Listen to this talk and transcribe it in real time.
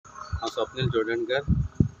हांव स्वप्नील जोडणकर,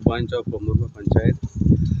 पंच ऑफ पोमुर्म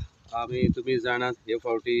पंचायत। आमी तुमी जाणात हे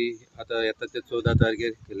फावटी आतां येता ते 14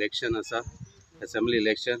 तारखेर इलेक्शन आसा, असेंब्ली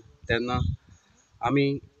इलेक्शन। तेन्ना आमी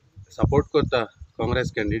सपोर्ट करता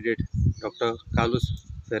Congress candidate doctor Carlos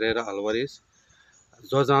Ferreira Alvares,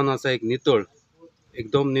 जो जावन आसा एक नितळ,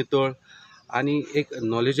 एकदम नितळ आनी एक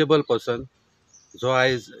नॉलेजेबल पर्सन, जो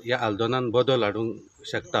आयज ह्या आल्दोनान बदल हाडूंक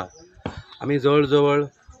शकता। आमी जवळ जवळ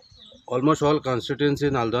ऑलमोस्ट ऑल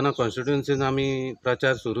कॉन्स्टिट्युएन्सीन, आल्दोना कॉन्स्टिट्युएन्सीन आमी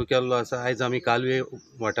प्रचार सुरू केल्लो आसा। आयज आमी कालवे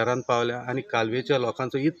वाठारांत पावल्या आनी कालवेच्या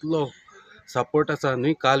लोकांचो इतलो सपोर्ट आसा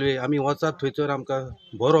न्हय। कालवे आमी वचत थंयसर आमकां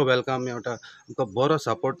बरो वेलकम मेळटा, आमकां बरो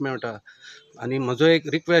सपोर्ट मेळटा। आनी म्हजो एक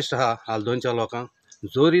रिक्वेस्ट आहा आल्दोनच्या लोकांक,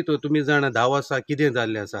 जोरी तो तुमी जाणा 10 वर्सां कितें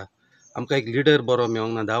जाल्लें आसा, आमकां एक लिडर बरो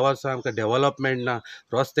मेळोंक ना। 10 वर्सां आमकां डेवलपमेंट ना,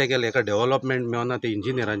 रस्ते केले हेका डेवलपमेंट मेळना, ते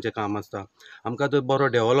इंजिनियरांचें काम आसता। आमकां तर बरो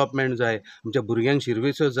डेवलपमेंट जाय, आमच्या भुरग्यांक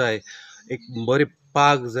शिर्विस्यो जाय, एक बरें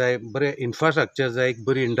पार्क जाय, बरें इन्फ्रास्ट्रक्चर जाय, एक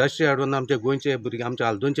बरी इंडस्ट्री हाडून आमचे गोंयचे भुरगे, आमच्या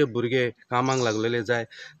आल्दोनचे भुरगे कामाक लागलेले जाय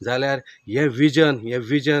जाल्यार हे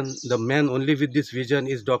vision the man only with these vision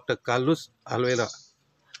is doctor Carlos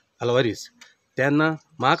Alvares. तेन्ना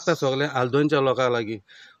मागता सगळ्या आल्दोनच्या लोकां लागीं,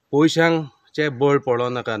 पयशांचे बळ पडो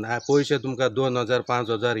नाका। पयशे तुमकां 2000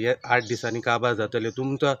 5000 हे 8 दिसांनी काबार जातले।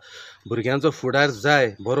 तुमच्या भुरग्यांचो फुडार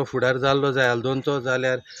जाय, बरो फुडार जाल्लो जाय आल्दोनचो,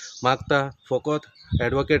 जाल्यार मागता फकत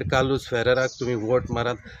एडवोकेट कार्लोस फेरेराक तुमी वोट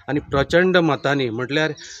मारात आनी प्रचंड मतांनी,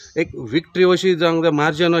 म्हटल्यार एक विक्ट्री अशी जावंक जाय,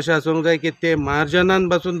 मार्जन अशें आसूंक जाय की ते मार्जनान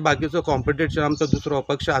पासून बाकीचो कॉम्पिटिशन आमचो दुसरो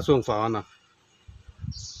अपक्ष आसूंक फावना।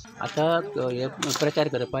 आतां हे प्रचार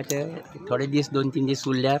करपाचे थोडे दीस 2-3 दीस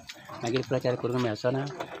उरल्यार मागीर प्रचार करूंक मेळचोना।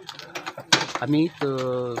 आमी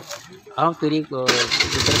हांव तरी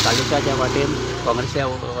दुसऱ्या तालुक्याच्या वाटेन, काँग्रेसा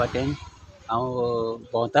वाटेन हांव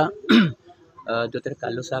भोंवतां। दोतोर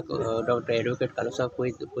कार्लोसाक, डॉक्टर एडवोकेट कार्लोसाक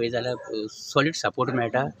पळय जाल्यार सॉलीड सपोर्ट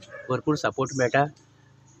मेळटा, भरपूर सपोर्ट मेळटा।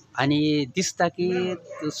 आनी दिसता की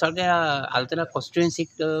सगळ्या आल्दोना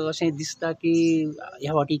कॉन्स्टिट्युएन्सीक अशें दिसता की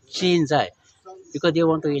ह्या फावटी चेंज जाय, because they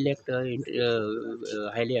want to elect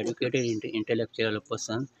highly educated intellectual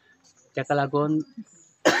person. ताका लागून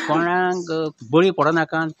कोणाक बळी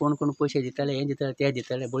पडनाका, कोण कोण पयशे दितले, हे दितले, ते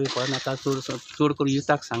दितले, बळी पडनाका। चड करून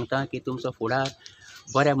युथाक सांगता की तुमचो फुडार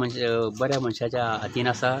बऱ्या मनशाच्या हातीन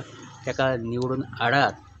आसा, ताका निवडून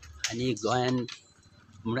हाडात। आनी गोंयान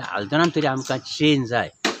म्हणल्यार आल्दोनान तरी आमकां चेंज जाय,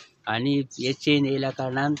 आनी हे चेंज येयल्या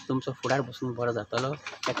कारणान तुमचो फुडार पसून बरो जातलो।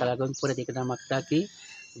 ताका लागून परत एकदां मागता की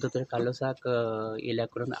दोतोर कार्लोसाक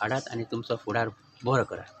इलेक्ट करून हाडात आनी तुमचो फुडार बरो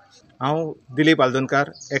करात। हांव दिलीप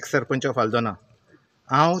आल्दोनकार, एक्स सरपंच ऑफ आल्दोना।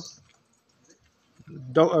 हांव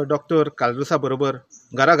डॉक्टर कार्लोसा बरोबर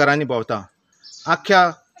घराघरांनी भोंवता,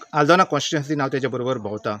 आख्ख्या आल्दोना कॉन्स्टिट्युएन्सीन हांव तेजे बरोबर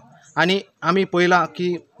भोंवता। आनी आमी पळयलां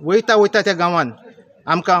की वयता वयता त्या गांवांत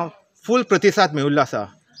आमकां फूल प्रतिसाद मेळिल्लो आसा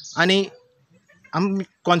आनी आमी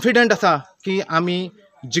कॉन्फिडंट आसा की आमी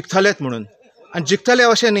जिखतलेच म्हणून। आनी जिखतले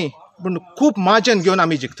अशें न्ही, पूण खूब मार्जन घेवन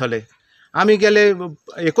आमी जिखतले। आमी गेले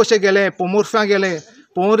एकोशे गेले, पोमुर्फा गेले,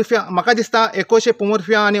 पोमुर्फा म्हाका दिसता 2100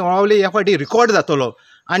 पोमुर्फा आनी ओळावले ह्या फावटी रिकॉर्ड जातलो।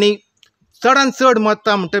 आनी चडान चड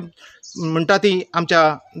मतां म्हणटा ती आमच्या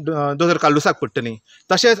दोतोर कार्लोसाक पडटली।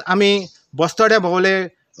 तशेंच आमी बस्तोड्या भोंवले,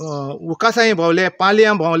 उकासाय भोंवले,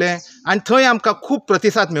 पालयां भोंवले आनी थंय आमकां खूब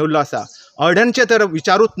प्रतिसाद मेळिल्लो आसा। अर्ड्यानचें तर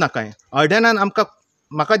विचारूच नाकाय। अर्ड्यानान आमकां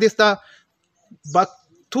म्हाका दिसता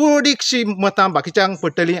थोडीशीं मतां बाकीच्यांक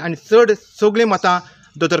पडटलीं आनी सगळीं मतां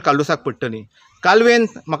दोतोर कार्लोसाक पडटलीं। कालवेन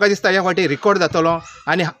म्हाका दिसता ह्या फावटी रिकॉर्ड जातलो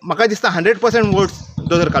आनी म्हाका दिसता 100% वोट्स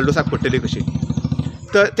दोतोर कार्लोसाक पडटली कशी।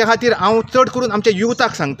 तर त्या खातीर हांव चड करून आमच्या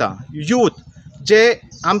युथाक सांगता, यूथ जे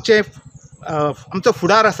आमचो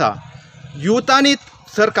फुडार आसा, युथांनीच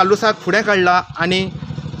सर कार्लोसाक फुडें काडला आनी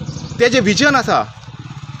तेजें विजन आसा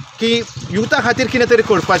की युथा खातीर कितें तरी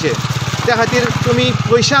करपाचें। त्या खातीर तुमी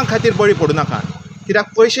पयशां खातीर बळी पडूं नाका,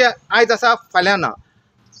 कित्याक पयशे आयज आसा फाल्यां ना।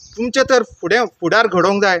 तुमचें तर फुडार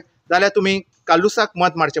घडोवंक जाय जाल्यार तुमी कार्लोसाक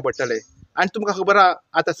मत मारचें पडटलें। आनी तुमकां खबर आहा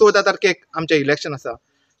आतां 14 तारखेक आमचें इलेक्शन आसा,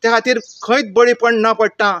 त्या खातीर खंयच बळी न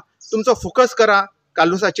पडटा तुमचो फोकस करा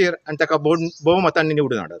कार्लोसाचेर आनी ताका भोवमतांनी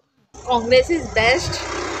निवडून हाडात। काँग्रेस इज बेस्ट,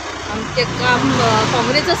 आमचें काम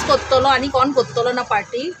काँग्रेसच कोत्तलो आनी कोण कोत्तलो ना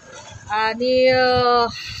पार्टी। आनी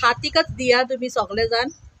हातीकच दिया तुमी सगळे जाण,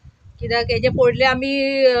 कित्याक हेजे पयले आमी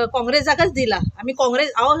काँग्रेसाकच दिला। आमी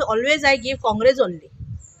काँग्रेस, हांव always I give Congress only.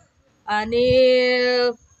 आनी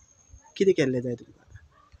कितें केल्लें जाय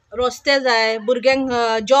तुमकां? रस्ते जाय, भुरग्यांक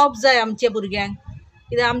जॉब जाय, आमच्या भुरग्यांक,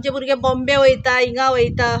 कित्याक आमचे भुरगे बॉम्बे वयता, हिंगा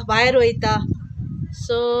वयता, भायर वयता,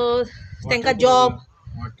 सो तांकां जॉब,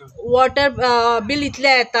 वॉटर बील इतलें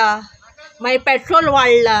येता, मागीर पेट्रोल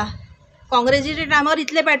वाडला। काँग्रेसीच्या टायमार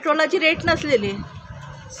इतले पेट्रोलाची rate नासलेली।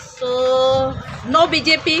 So no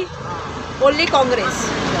BJP, only Congress.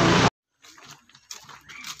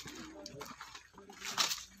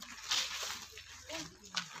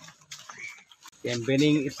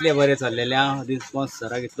 Campaigning इतले बरें चल्लेल्या रिस्पॉन्स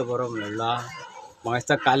सराक इतलो बरो मेळ्ळा म्हाका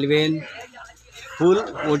दिसता कालवेन फूल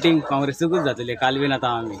वोटींग काँग्रेसीकूच जातले कालवेन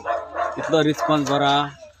आतां आमी इतलो रिस्पॉन्स बरो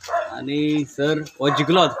आहा आनी सर हो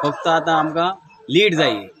जिखलोच फक्त आतां आमकां लीड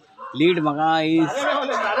जाय लीड म्हाका ही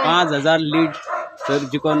 5,000 लीड सर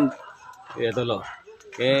जिखोन येतलो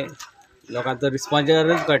हे लोकांचो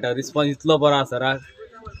रिस्पॉन्साचेरूच कळटा रिस्पॉन्स इतलो बरो आहा सराक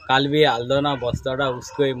कालवी आल्दोना बोस्ताडा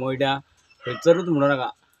उस्कय मोयड्या खंयसरूच म्हणूं नाका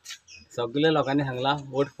सगळ्या लोकांनी सांगला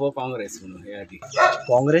वोट फॉर काँग्रेस म्हणून हे आधी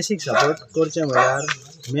काँग्रेसीक सपोर्ट करचें म्हळ्यार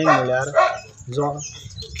मेन म्हळ्यार जो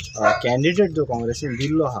कॅन्डिडेट जो काँग्रेसीन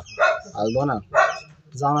दिल्लो आहा आल्दोना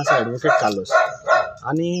जावन आसा एडवोकेट कार्लोस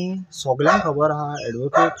आनी सगळ्यांक खबर आहा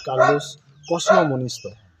एडवोकेट कार्लोस कसलो मनीस तो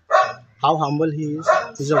हाव humble he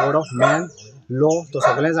is a word of man law तो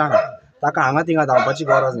सगळें जाणा ताका हांगा थिंगा धांवपाची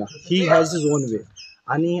गरज ना he has is own way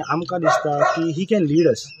आनी आमकां दिसता की ही कॅन लीड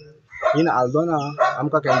अस इन आल्दोना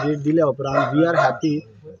आमकां कॅन्डिडेट दिल्या उपरांत वी आर हॅपी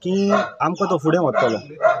की आमकां तो फुडें वतलो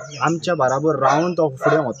आमच्या बराबर रावन तो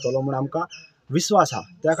फुडें वतलो म्हूण आमकां विश्वास आहा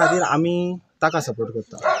त्या खातीर आमी ताका सपोर्ट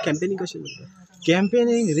करता कॅम्पेनींग कशें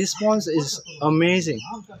कॅम्पेनींग रिस्पॉन्स इज अमेझींग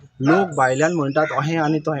लोक भायल्यान म्हणटात अहें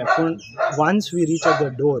आनी तहें पूण once we reach at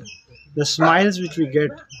the door the smiles which we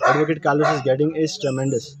get Advocate Carlos is getting is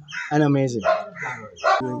tremendous and amazing.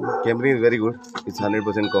 Campaign is very good. It's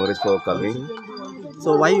 100% Congress for Calvim.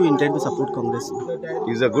 So why you intend to support Congress?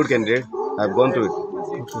 He's a good candidate. I've gone through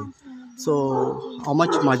it. Okay. So how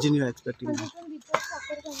much margin you are expecting?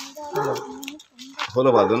 Whole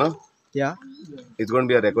of Aldona, Yeah. it's going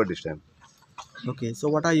to be a record this time. Okay. So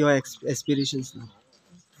what are your aspirations now?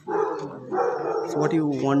 So what do you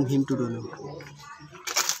want him to do now?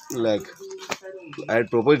 Like, I had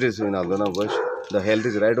proposed this in Aldona first. The health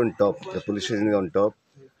is right on top. The police station is on top.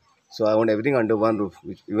 So I want everything under one roof.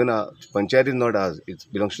 Which even Panchayat is not ours. It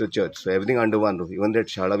belongs to the church. So everything under one roof. Even that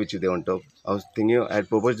Shala which is there on top. I was thinking, I had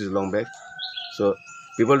proposed this long back. So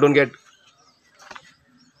people don't get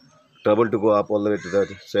trouble to go up all the way to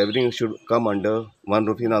that. So everything should come under one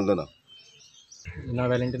roof in Aldona. Now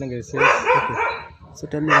Valentina Graces, Okay. So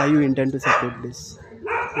tell me why you intend to support this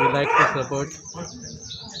we like to support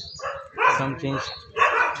some change.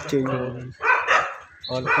 change.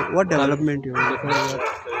 All What development you want? definitely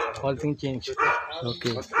all things change.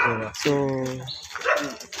 Okay. So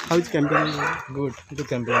how is campaigning? Good to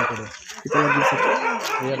campaign today. People are doing support.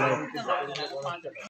 We are like